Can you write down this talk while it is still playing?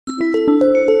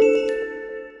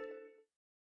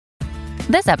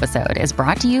This episode is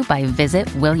brought to you by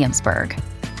Visit Williamsburg.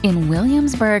 In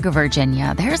Williamsburg,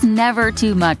 Virginia, there's never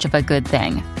too much of a good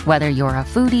thing. Whether you're a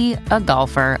foodie, a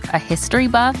golfer, a history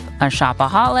buff, a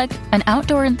shopaholic, an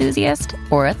outdoor enthusiast,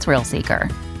 or a thrill seeker,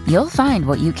 you'll find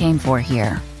what you came for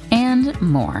here and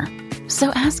more. So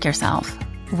ask yourself,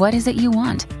 what is it you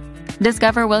want?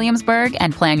 Discover Williamsburg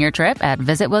and plan your trip at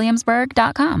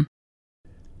visitwilliamsburg.com.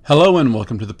 Hello and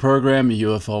welcome to the program,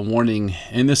 UFO Warning.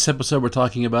 In this episode, we're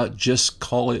talking about just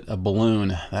call it a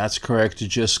balloon. That's correct,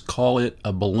 just call it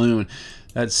a balloon.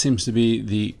 That seems to be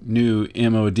the new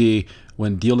MOD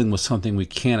when dealing with something we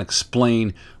can't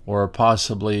explain, or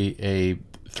possibly a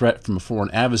threat from a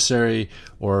foreign adversary,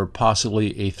 or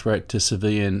possibly a threat to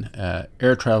civilian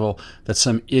air travel that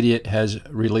some idiot has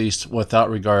released without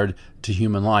regard to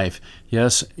human life.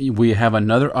 Yes, we have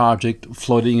another object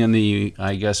floating in the,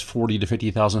 40 to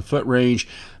 50,000 foot range,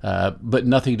 but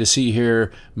nothing to see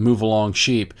here. Move along,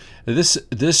 sheep.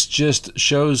 This just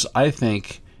shows, I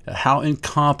think, how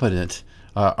incompetent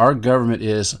our government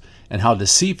is and how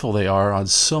deceitful they are on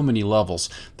so many levels.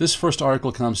 This first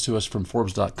article comes to us from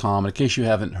Forbes.com. In case you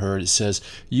haven't heard, it says,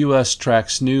 U.S.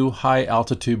 tracks new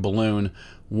high-altitude balloon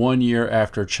 1 year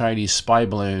after Chinese spy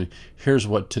balloon. Here's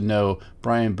what to know.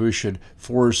 Brian Bouchard,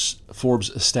 Forbes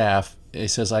staff. It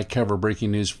says, I cover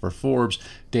breaking news for Forbes,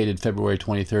 dated February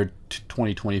 23rd,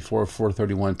 2024,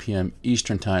 4:31 p.m.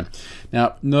 Eastern Time.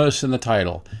 Now, notice in the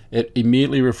title, it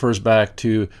immediately refers back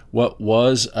to what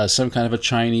was some kind of a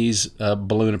Chinese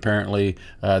balloon, apparently.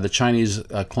 The Chinese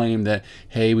claim that,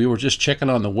 hey, we were just checking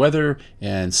on the weather,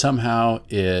 and somehow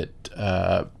it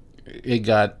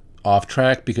got off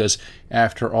track because,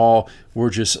 after all, we're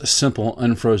just simple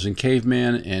unfrozen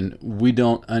cavemen and we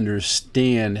don't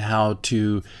understand how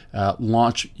to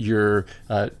launch your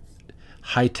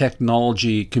high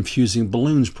technology confusing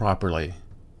balloons properly.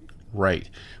 Right.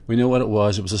 We know what it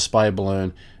was. It was a spy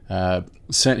balloon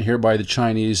sent here by the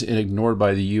Chinese and ignored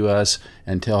by the U.S.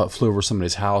 until it flew over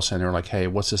somebody's house, and they're like, hey,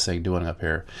 what's this thing doing up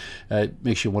here? It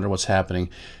makes you wonder what's happening.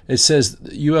 It says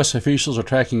U.S. officials are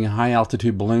tracking a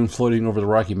high-altitude balloon floating over the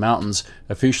Rocky Mountains.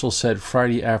 Officials said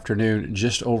Friday afternoon,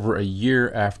 just over a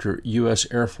year after U.S.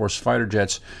 Air Force fighter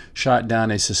jets shot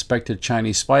down a suspected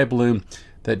Chinese spy balloon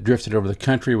that drifted over the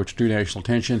country, which drew national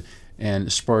attention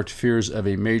and sparked fears of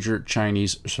a major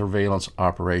Chinese surveillance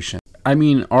operation. I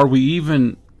mean, are we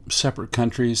even separate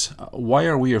countries? Why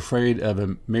are we afraid of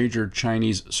a major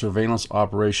Chinese surveillance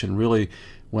operation, really,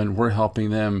 when we're helping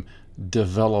them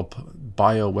develop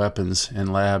bioweapons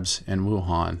in labs in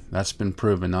Wuhan? That's been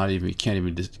proven. Can't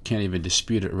even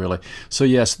dispute it, really. So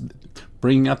yes,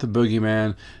 bringing out the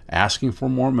boogeyman, asking for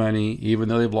more money, even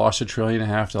though they've lost $1.5 trillion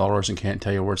and can't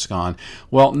tell you where it's gone.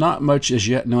 Well, not much is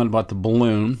yet known about the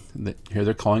balloon. Here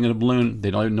they're calling it a balloon.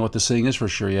 They don't even know what this thing is for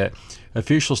sure yet.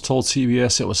 Officials told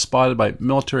CBS it was spotted by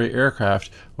military aircraft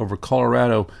over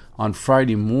Colorado on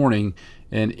Friday morning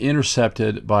and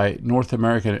intercepted by North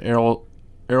American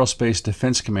Aerospace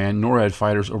Defense Command, NORAD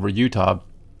fighters over Utah.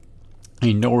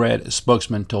 A NORAD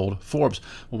spokesman told Forbes.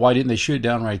 Well, why didn't they shoot it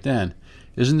down right then?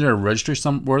 Isn't there a registry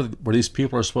somewhere where these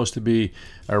people are supposed to be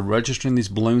registering these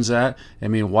balloons at? I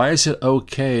mean, why is it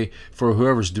okay for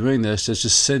whoever's doing this to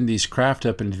just send these craft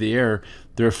up into the air?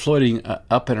 They're floating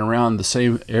up and around the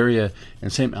same area and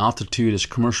same altitude as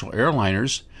commercial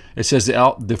airliners. It says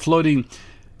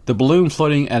the balloon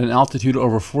floating at an altitude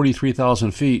over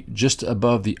 43,000 feet, just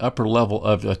above the upper level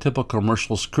of a typical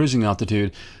commercial cruising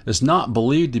altitude, is not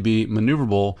believed to be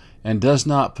maneuverable and does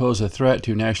not pose a threat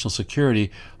to national security,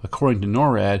 according to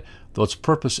NORAD, though its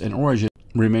purpose and origin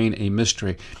remain a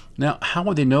mystery. Now, how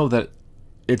would they know that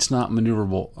it's not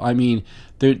maneuverable? I mean,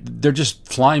 they're just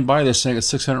flying by this thing at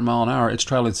 600 mile an hour. It's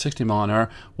traveling 60 mile an hour.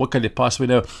 What could they possibly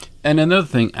know? And another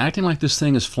thing, acting like this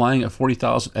thing is flying at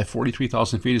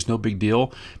 43,000 feet is no big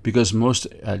deal, because most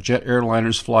jet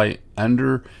airliners fly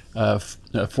under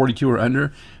 42 or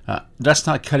under. That's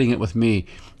not cutting it with me.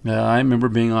 I remember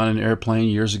being on an airplane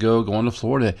years ago going to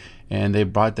Florida, and they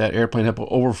brought that airplane up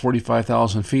over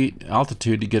 45,000 feet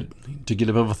altitude to get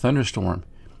above a thunderstorm.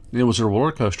 It was a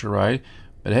roller coaster ride,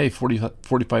 but hey,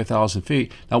 45,000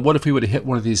 feet. Now, what if we would have hit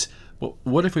one of these?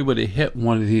 What if we would have hit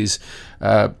one of these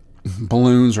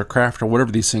balloons or craft or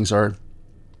whatever these things are?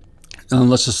 And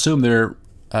let's assume that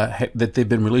they've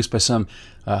been released by some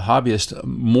hobbyist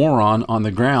moron on the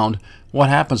ground. What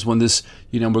happens when this,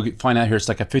 we'll find out here it's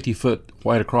like a 50-foot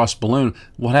wide across balloon.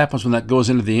 What happens when that goes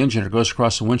into the engine or goes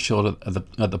across the windshield of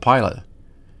the pilot?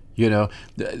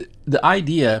 The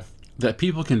idea that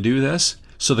people can do this.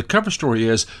 So the cover story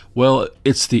is, well,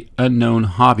 it's the unknown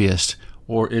hobbyist,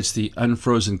 or it's the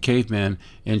unfrozen cavemen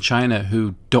in China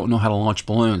who don't know how to launch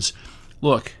balloons.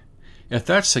 Look, if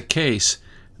that's the case,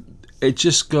 it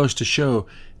just goes to show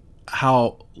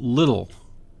how little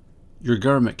your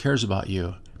government cares about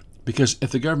you. Because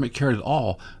if the government cared at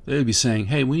all, they would be saying,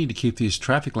 hey, we need to keep these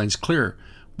traffic lanes clear.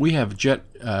 We have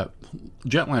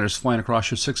jetliners flying across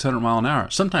here 600 mile an hour.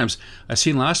 Sometimes I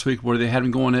seen last week where they had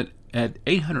them going at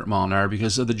 800 mile an hour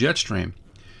because of the jet stream.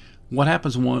 What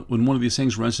happens when one of these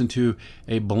things runs into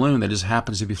a balloon that just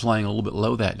happens to be flying a little bit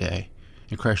low that day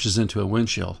and crashes into a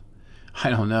windshield?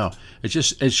 I don't know.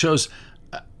 It shows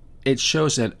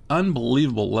an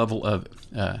unbelievable level of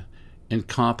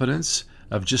incompetence,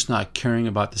 of just not caring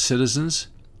about the citizens,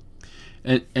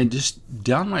 and just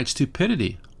downright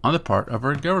stupidity on the part of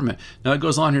our government. Now it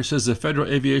goes on here, says the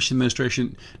Federal Aviation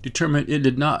Administration determined it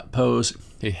did not pose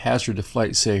a hazard to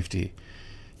flight safety.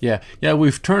 Yeah,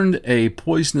 we've turned a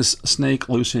poisonous snake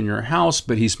loose in your house,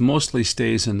 but he mostly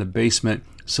stays in the basement,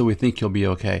 so we think he'll be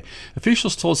okay.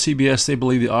 Officials told CBS they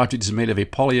believe the object is made of a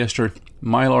polyester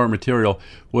mylar material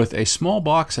with a small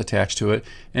box attached to it,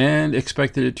 and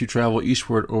expected it to travel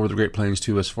eastward over the Great Plains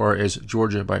to as far as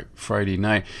Georgia by Friday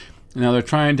night. Now they're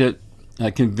trying to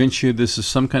convince you this is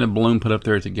some kind of balloon put up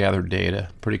there to gather data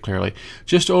pretty clearly.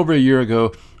 Just over a year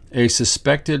ago, a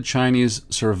suspected Chinese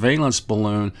surveillance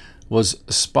balloon was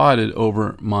spotted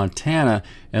over Montana,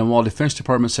 and while Defense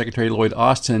Department Secretary Lloyd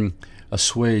Austin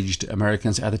assuaged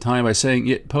Americans at the time by saying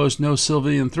it posed no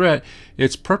civilian threat,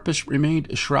 its purpose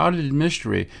remained shrouded in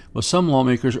mystery, with some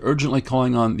lawmakers urgently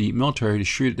calling on the military to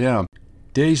shoot it down.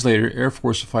 Days later, Air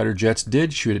Force fighter jets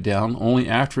did shoot it down, only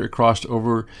after it crossed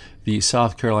over the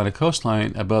South Carolina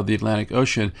coastline above the Atlantic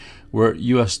Ocean, where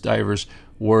U.S. divers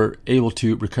were able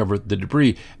to recover the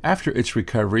debris. After its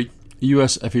recovery,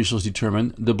 U.S. officials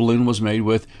determined the balloon was made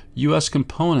with U.S.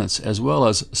 components as well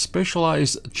as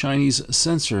specialized Chinese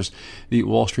sensors, the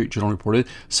Wall Street Journal reported,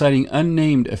 citing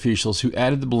unnamed officials who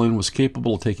added the balloon was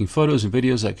capable of taking photos and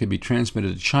videos that could be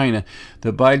transmitted to China.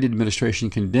 The Biden administration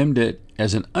condemned it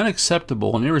as an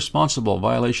unacceptable and irresponsible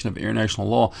violation of international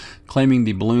law, claiming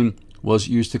the balloon was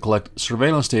used to collect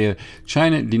surveillance data.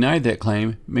 China denied that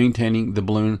claim, maintaining the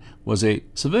balloon was a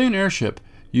civilian airship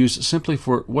used simply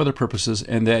for weather purposes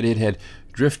and that it had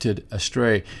drifted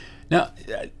astray. Now,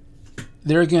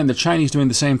 there again, the Chinese doing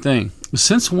the same thing.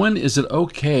 Since when is it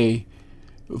okay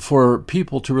for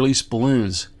people to release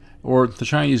balloons, or the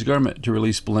Chinese government to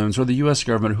release balloons, or the U.S.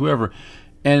 government, or whoever,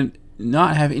 and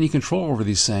not have any control over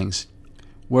these things,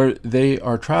 where they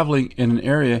are traveling in an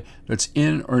area that's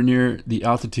in or near the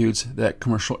altitudes that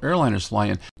commercial airliners fly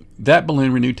in? That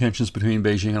balloon renewed tensions between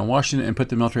Beijing and Washington and put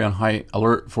the military on high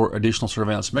alert for additional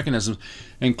surveillance mechanisms,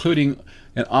 including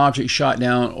an object shot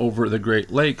down over the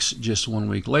Great Lakes just 1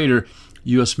 week later.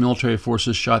 U.S. military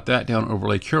forces shot that down over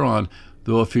Lake Huron,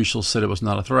 though officials said it was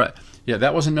not a threat. Yeah,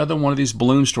 that was another one of these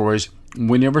balloon stories.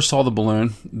 We never saw the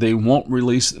balloon. They won't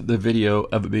release the video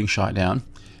of it being shot down.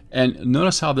 And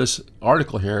notice how this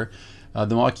article here,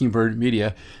 the Mockingbird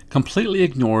Media, completely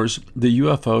ignores the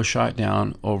UFO shot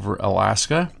down over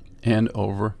Alaska and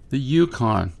over the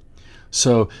Yukon.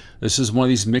 So this is one of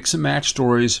these mix and match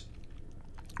stories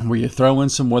where you throw in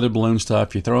some weather balloon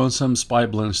stuff, you throw in some spy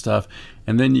balloon stuff,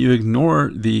 and then you ignore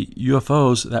the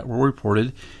UFOs that were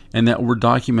reported and that were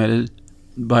documented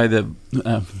by the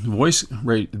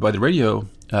radio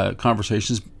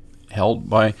conversations held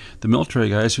by the military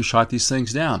guys who shot these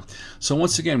things down. So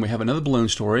once again, we have another balloon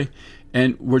story,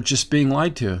 and we're just being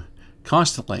lied to.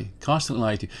 Constantly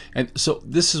lied to. And so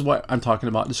this is what I'm talking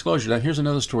about, disclosure. Now here's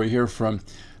another story here from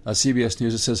CBS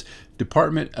News. It says,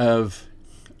 Department of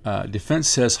Defense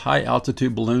says high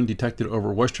altitude balloon detected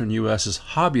over western U.S.'s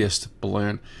hobbyist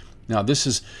balloon. Now this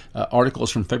is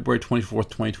articles from February 24th,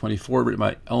 2024, written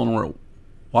by Eleanor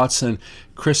Watson,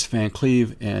 Chris Van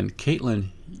Cleve, and Caitlin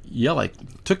Yellick.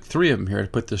 Took three of them here to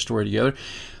put this story together.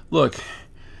 Look,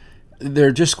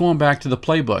 they're just going back to the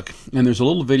playbook, and there's a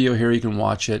little video here, you can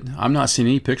watch it. I'm not seeing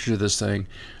any pictures of this thing.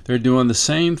 They're doing the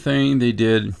same thing they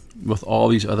did with all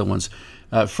these other ones.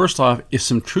 First off, if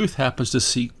some truth happens to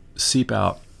seep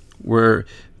out where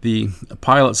the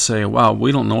pilots say, wow,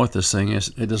 we don't know what this thing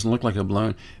is, it doesn't look like a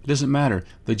balloon, it doesn't matter.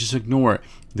 They just ignore it.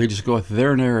 They just go with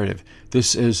their narrative.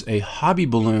 This is a hobby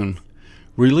balloon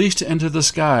released into the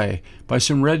sky by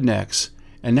some rednecks,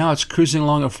 and now it's cruising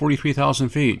along at 43,000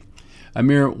 feet. A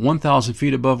mere 1,000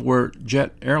 feet above where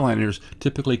jet airliners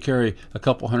typically carry a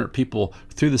couple hundred people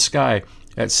through the sky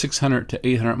at 600 to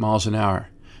 800 miles an hour.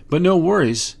 But no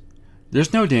worries.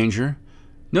 There's no danger.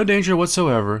 No danger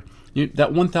whatsoever.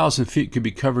 That 1,000 feet could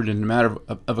be covered in a matter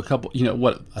of a couple,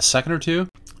 a second or two?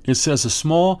 It says a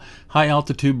small,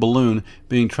 high-altitude balloon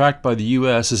being tracked by the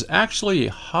U.S. is actually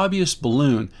a hobbyist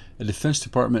balloon, the Defense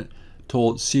Department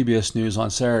told CBS News on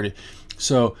Saturday.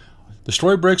 So the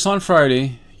story breaks on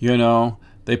Friday.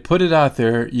 They They put it out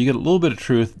there. You get a little bit of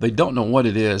truth. They don't know what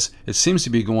it is. It seems to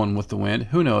be going with the wind.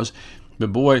 Who knows?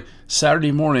 But boy,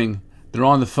 Saturday morning, they're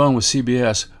on the phone with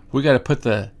CBS. We got to put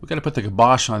the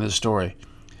kibosh on this story.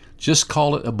 Just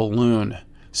call it a balloon.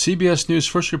 CBS News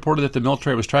first reported that the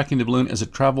military was tracking the balloon as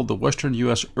it traveled the western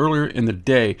U.S. earlier in the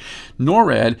day.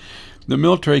 NORAD, the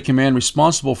military command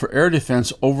responsible for air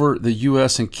defense over the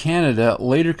U.S. and Canada,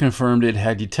 later confirmed it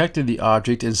had detected the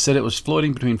object and said it was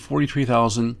floating between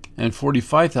 43,000 and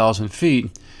 45,000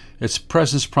 feet. Its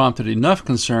presence prompted enough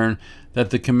concern that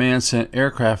the command sent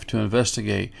aircraft to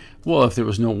investigate. Well, if there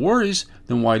was no worries,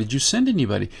 then why did you send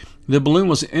anybody? The balloon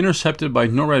was intercepted by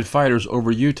NORAD fighters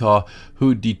over Utah,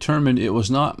 who determined it was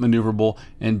not maneuverable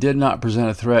and did not present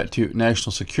a threat to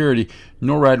national security.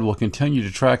 NORAD will continue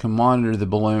to track and monitor the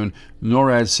balloon.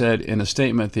 NORAD said in a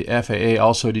statement the FAA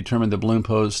also determined the balloon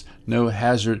posed no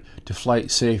hazard to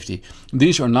flight safety.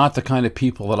 These are not the kind of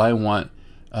people that I want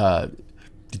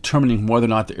determining whether or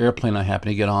not the airplane I happen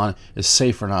to get on is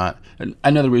safe or not. And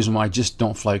another reason why I just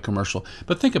don't fly commercial.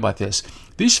 But think about this.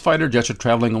 These fighter jets are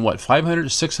traveling at what,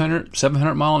 500, 600,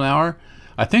 700 mile an hour?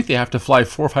 I think they have to fly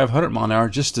 400 or 500 mile an hour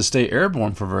just to stay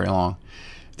airborne for very long.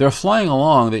 They're flying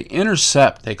along. They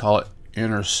intercept, they call it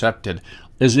intercepted,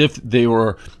 as if they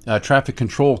were traffic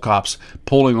control cops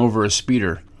pulling over a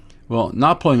speeder. Well,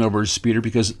 not pulling over a speeder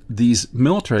because these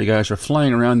military guys are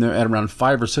flying around there at around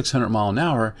 500 or 600 mile an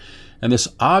hour, and this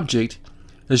object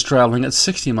is traveling at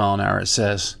 60 mile an hour, it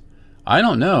says. I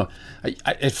don't know.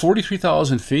 At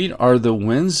 43,000 feet, are the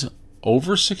winds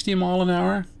over 60 mile an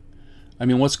hour? I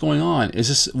mean, what's going on?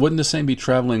 Wouldn't this thing be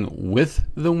traveling with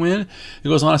the wind? It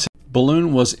goes on to say,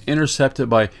 balloon was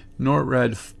intercepted by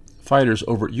NORAD fighters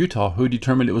over Utah, who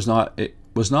determined it was not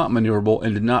maneuverable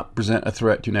and did not present a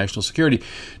threat to national security.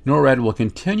 NORAD will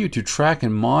continue to track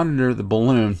and monitor the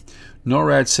balloon.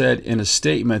 NORAD said in a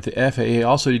statement the FAA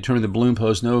also determined the balloon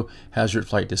posed no hazard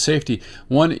flight to safety.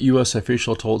 One U.S.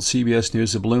 official told CBS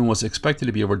News the balloon was expected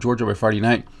to be over Georgia by Friday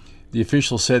night. The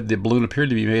official said the balloon appeared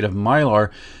to be made of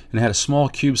mylar and had a small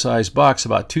cube-sized box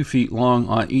about 2 feet long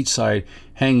on each side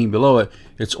hanging below it.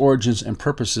 Its origins and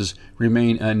purposes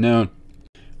remain unknown.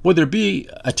 Would there be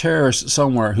a terrorist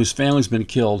somewhere whose family's been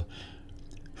killed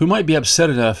who might be upset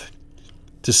enough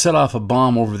to set off a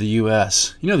bomb over the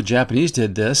U.S.? You know, the Japanese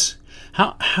did this.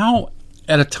 How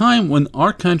at a time when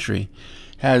our country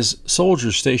has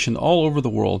soldiers stationed all over the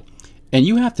world, and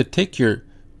you have to take your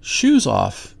shoes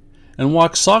off and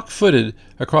walk sock-footed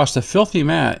across the filthy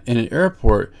mat in an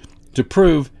airport to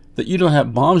prove that you don't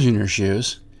have bombs in your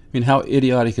shoes? I mean, how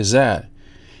idiotic is that?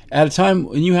 At a time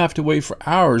when you have to wait for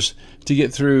hours to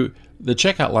get through the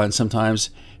checkout line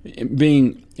sometimes,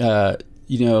 being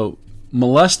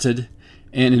molested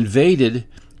and invaded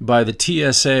by the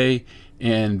TSA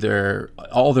and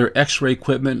all their x-ray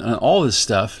equipment and all this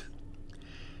stuff.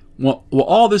 Well,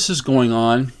 all this is going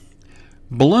on,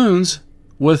 balloons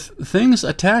with things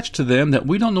attached to them that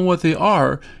we don't know what they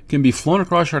are can be flown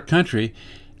across our country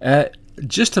at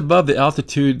just above the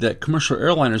altitude that commercial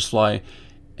airliners fly,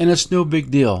 and it's no big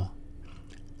deal.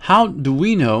 How do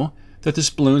we know that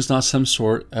this balloon is not some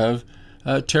sort of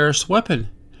terrorist weapon?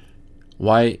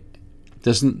 Why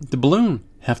doesn't the balloon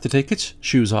have to take its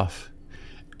shoes off?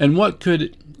 And what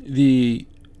could the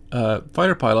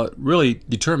fighter pilot really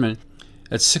determine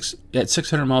at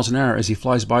 600 miles an hour as he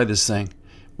flies by this thing?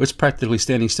 It's practically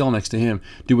standing still next to him.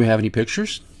 Do we have any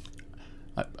pictures?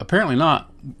 Apparently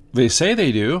not. They say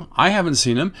they do. I haven't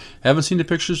seen them. Haven't seen the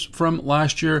pictures from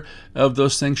last year of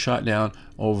those things shot down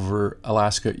over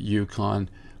Alaska, Yukon,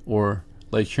 or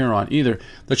Lake Huron either.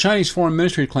 The Chinese Foreign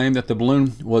Ministry claimed that the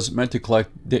balloon was meant to collect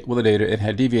weather data and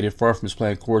had deviated far from its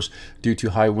planned course due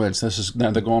to high winds.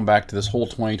 They're going back to this whole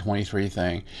 2023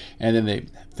 thing. And then they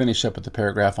finish up with the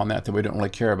paragraph on that we don't really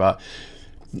care about.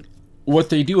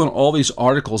 What they do in all these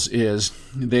articles is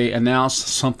they announce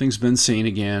something's been seen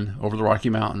again over the Rocky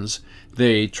Mountains.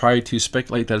 They try to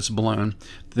speculate that it's a balloon.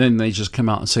 Then they just come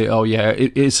out and say, oh yeah,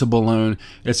 it's a balloon.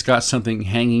 It's got something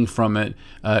hanging from it.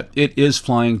 It is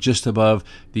flying just above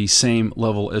the same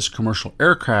level as commercial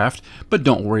aircraft, but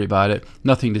don't worry about it.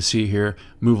 Nothing to see here.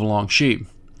 Move along, sheep.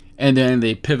 And then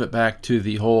they pivot back to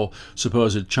the whole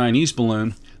supposed Chinese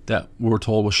balloon that we're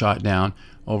told was shot down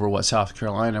over South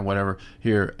Carolina, whatever,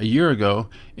 here a year ago,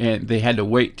 and they had to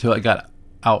wait till it got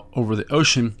out over the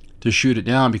ocean to shoot it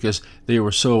down because they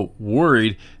were so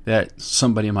worried that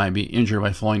somebody might be injured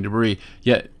by falling debris.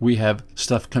 Yet we have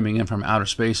stuff coming in from outer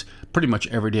space pretty much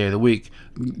every day of the week,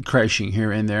 crashing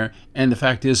here and there. And the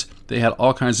fact is, they had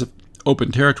all kinds of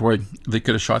open territory. They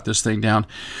could have shot this thing down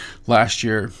last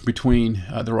year between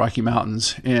the Rocky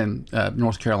Mountains and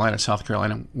North Carolina, South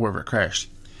Carolina, wherever it crashed.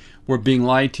 We're being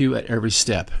lied to at every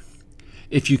step.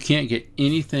 If you can't get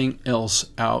anything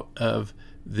else out of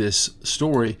this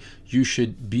story, you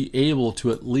should be able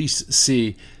to at least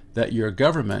see that your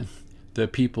government, the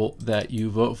people that you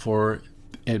vote for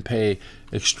and pay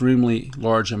extremely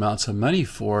large amounts of money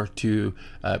for to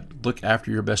look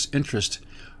after your best interest,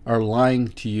 are lying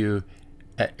to you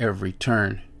at every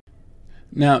turn.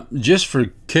 Now, just for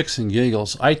kicks and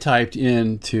giggles, I typed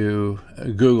into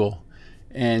Google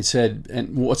and said,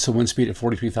 and what's the wind speed at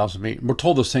 43,000 feet? We're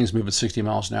told those things move at 60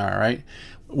 miles an hour, right?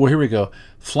 Well, here we go.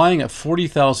 Flying at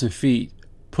 40,000 feet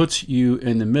puts you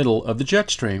in the middle of the jet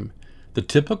stream. The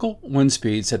typical wind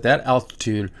speeds at that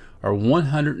altitude are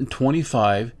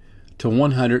 125 to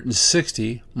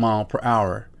 160 mile per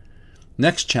hour.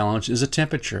 Next challenge is the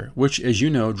temperature, which, as you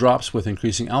know, drops with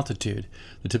increasing altitude.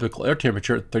 The typical air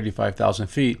temperature at 35,000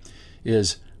 feet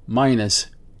is minus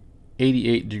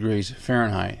 88 degrees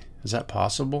Fahrenheit. Is that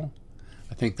possible?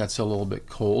 I think that's a little bit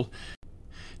cold.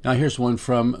 Now here's one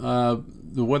from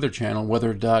the Weather Channel,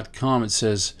 weather.com. It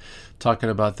says, talking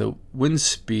about the wind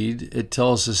speed, it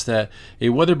tells us that a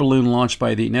weather balloon launched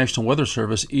by the National Weather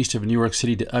Service east of New York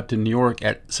City to Upton, New York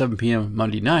at 7 p.m.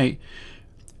 Monday night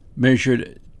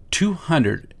measured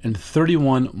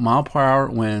 231 mile per hour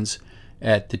winds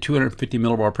at the 250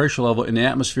 millibar pressure level in the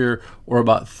atmosphere, or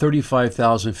about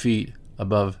 35,000 feet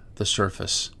above the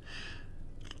surface.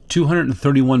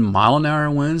 231 mile an hour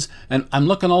winds, and I'm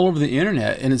looking all over the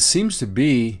internet, and it seems to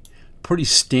be pretty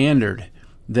standard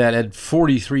that at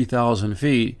 43,000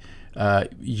 feet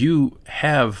you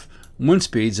have wind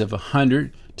speeds of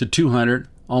 100 to 200,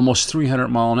 almost 300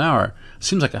 mile an hour.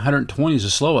 Seems like 120 is the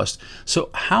slowest. So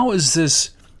how is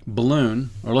this balloon,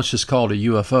 or let's just call it a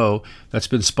UFO, that's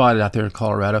been spotted out there in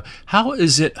Colorado, how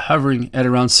is it hovering at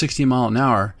around 60 mile an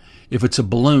hour if it's a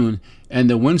balloon and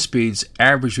the wind speeds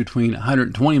average between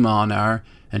 120 mile an hour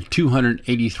and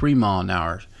 283 mile an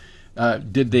hour?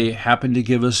 Did they happen to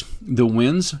give us the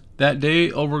winds that day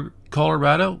over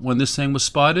Colorado when this thing was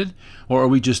spotted? Or are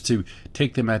we just to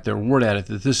take them at their word at it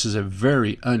that this is a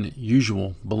very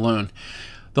unusual balloon?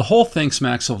 The whole thing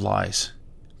smacks of lies.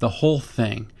 The whole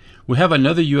thing. We have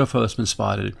another UFO that's been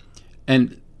spotted,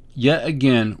 and yet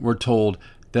again we're told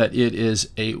that it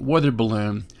is a weather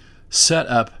balloon set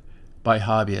up by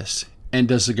hobbyists. And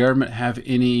does the government have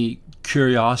any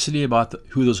curiosity about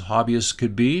who those hobbyists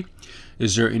could be?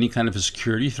 Is there any kind of a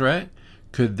security threat?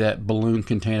 Could that balloon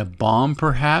contain a bomb,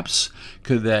 perhaps?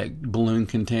 Could that balloon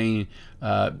contain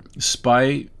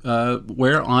spyware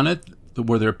on it,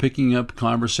 where they're picking up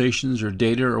conversations or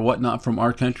data or whatnot from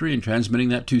our country and transmitting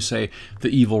that to, say, the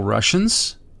evil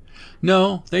Russians?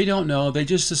 No, they don't know. They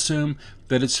just assume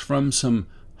that it's from some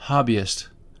hobbyist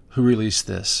who released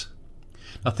this.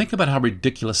 Now think about how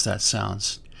ridiculous that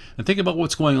sounds. And think about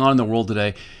what's going on in the world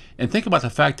today. And think about the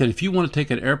fact that if you want to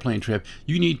take an airplane trip,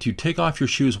 you need to take off your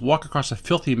shoes, walk across a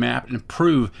filthy map, and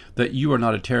prove that you are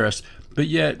not a terrorist. But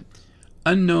yet,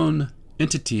 unknown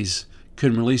entities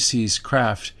can release these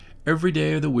craft every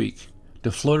day of the week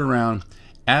to float around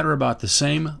at or about the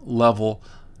same level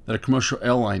that a commercial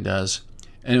airline does.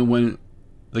 And when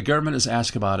the government is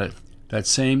asked about it, that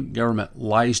same government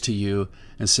lies to you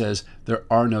and says there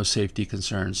are no safety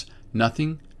concerns.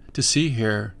 Nothing to see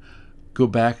here. Go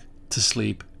back to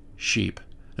sleep, sheep.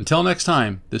 Until next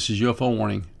time, this is UFO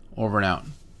Warning, over and out.